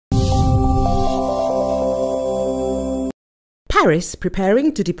Paris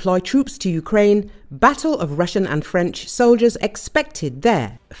preparing to deploy troops to Ukraine. Battle of Russian and French soldiers expected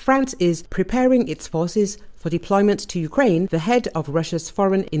there. France is preparing its forces for deployment to Ukraine, the head of Russia's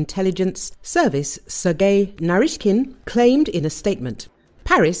Foreign Intelligence Service, Sergey Naryshkin, claimed in a statement.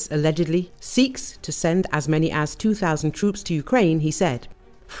 Paris allegedly seeks to send as many as 2,000 troops to Ukraine, he said.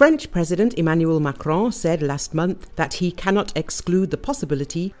 French President Emmanuel Macron said last month that he cannot exclude the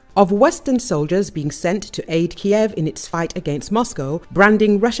possibility of Western soldiers being sent to aid Kiev in its fight against Moscow,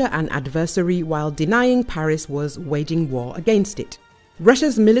 branding Russia an adversary while denying Paris was waging war against it.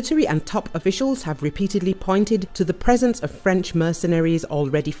 Russia's military and top officials have repeatedly pointed to the presence of French mercenaries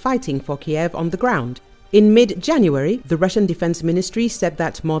already fighting for Kiev on the ground. In mid-January, the Russian Defense Ministry said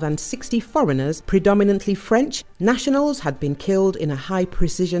that more than 60 foreigners, predominantly French nationals, had been killed in a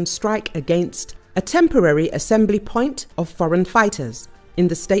high-precision strike against a temporary assembly point of foreign fighters. In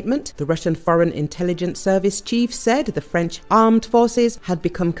the statement, the Russian Foreign Intelligence Service chief said the French armed forces had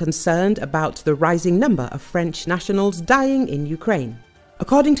become concerned about the rising number of French nationals dying in Ukraine.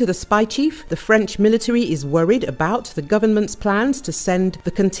 According to the spy chief, the French military is worried about the government's plans to send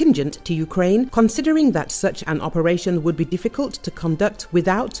the contingent to Ukraine, considering that such an operation would be difficult to conduct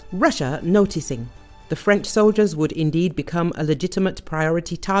without Russia noticing. The French soldiers would indeed become a legitimate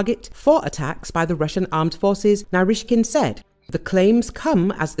priority target for attacks by the Russian armed forces, Naryshkin said. The claims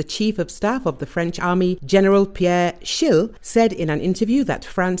come as the Chief of Staff of the French Army, General Pierre Schill, said in an interview that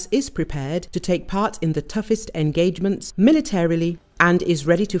France is prepared to take part in the toughest engagements militarily and is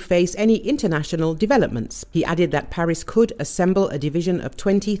ready to face any international developments. He added that Paris could assemble a division of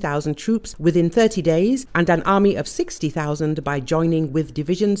 20,000 troops within 30 days and an army of 60,000 by joining with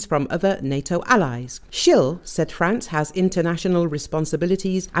divisions from other NATO allies. Schill said France has international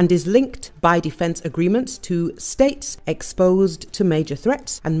responsibilities and is linked by defense agreements to states exposed to major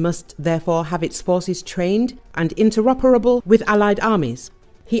threats and must therefore have its forces trained and interoperable with allied armies.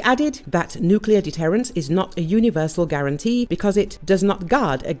 He added that nuclear deterrence is not a universal guarantee because it does not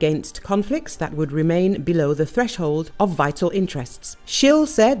guard against conflicts that would remain below the threshold of vital interests. Schill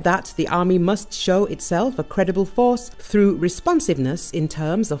said that the army must show itself a credible force through responsiveness in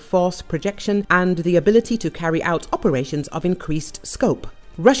terms of force projection and the ability to carry out operations of increased scope.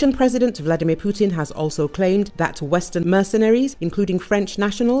 Russian President Vladimir Putin has also claimed that Western mercenaries, including French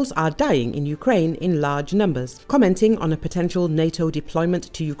nationals, are dying in Ukraine in large numbers. Commenting on a potential NATO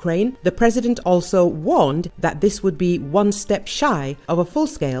deployment to Ukraine, the president also warned that this would be one step shy of a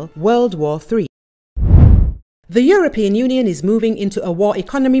full-scale World War III. The European Union is moving into a war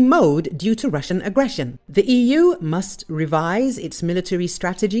economy mode due to Russian aggression. The EU must revise its military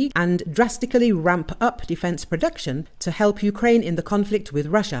strategy and drastically ramp up defense production to help Ukraine in the conflict with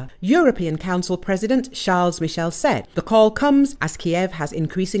Russia, European Council President Charles Michel said. The call comes as Kiev has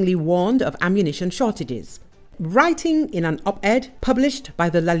increasingly warned of ammunition shortages. Writing in an op-ed published by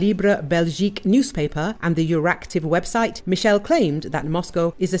the La Libre Belgique newspaper and the Euractiv website, Michel claimed that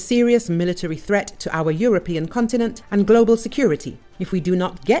Moscow is a serious military threat to our European continent and global security. If we do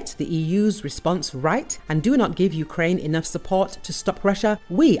not get the EU's response right and do not give Ukraine enough support to stop Russia,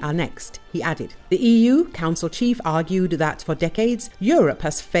 we are next, he added. The EU Council chief argued that for decades, Europe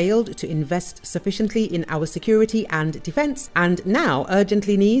has failed to invest sufficiently in our security and defense and now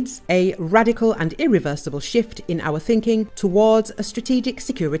urgently needs a radical and irreversible shift in our thinking towards a strategic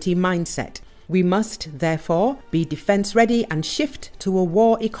security mindset. We must, therefore, be defense ready and shift to a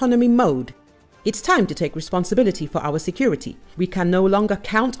war economy mode. It's time to take responsibility for our security. We can no longer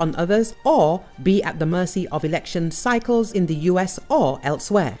count on others or be at the mercy of election cycles in the US or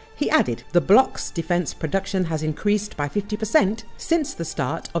elsewhere. He added, the bloc's defense production has increased by 50% since the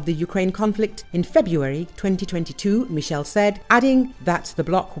start of the Ukraine conflict in February 2022, Michel said, adding that the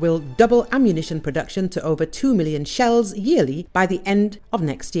bloc will double ammunition production to over 2 million shells yearly by the end of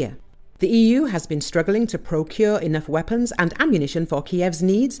next year. The EU has been struggling to procure enough weapons and ammunition for Kiev's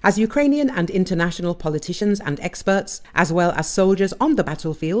needs as Ukrainian and international politicians and experts, as well as soldiers on the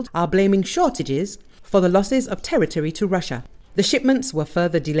battlefield, are blaming shortages for the losses of territory to Russia. The shipments were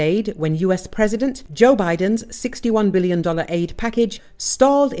further delayed when US President Joe Biden's $61 billion aid package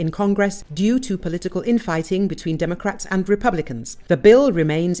stalled in Congress due to political infighting between Democrats and Republicans. The bill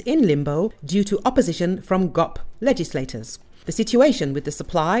remains in limbo due to opposition from GOP legislators. The situation with the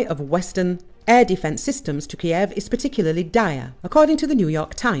supply of Western air defense systems to Kiev is particularly dire. According to the New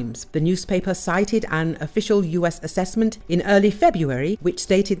York Times, the newspaper cited an official US assessment in early February which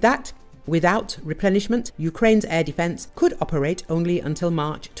stated that without replenishment, Ukraine's air defense could operate only until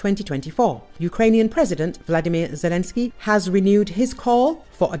March 2024. Ukrainian President Vladimir Zelenski has renewed his call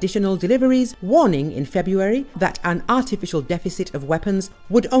for additional deliveries, warning in February that an artificial deficit of weapons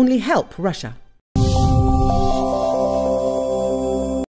would only help Russia.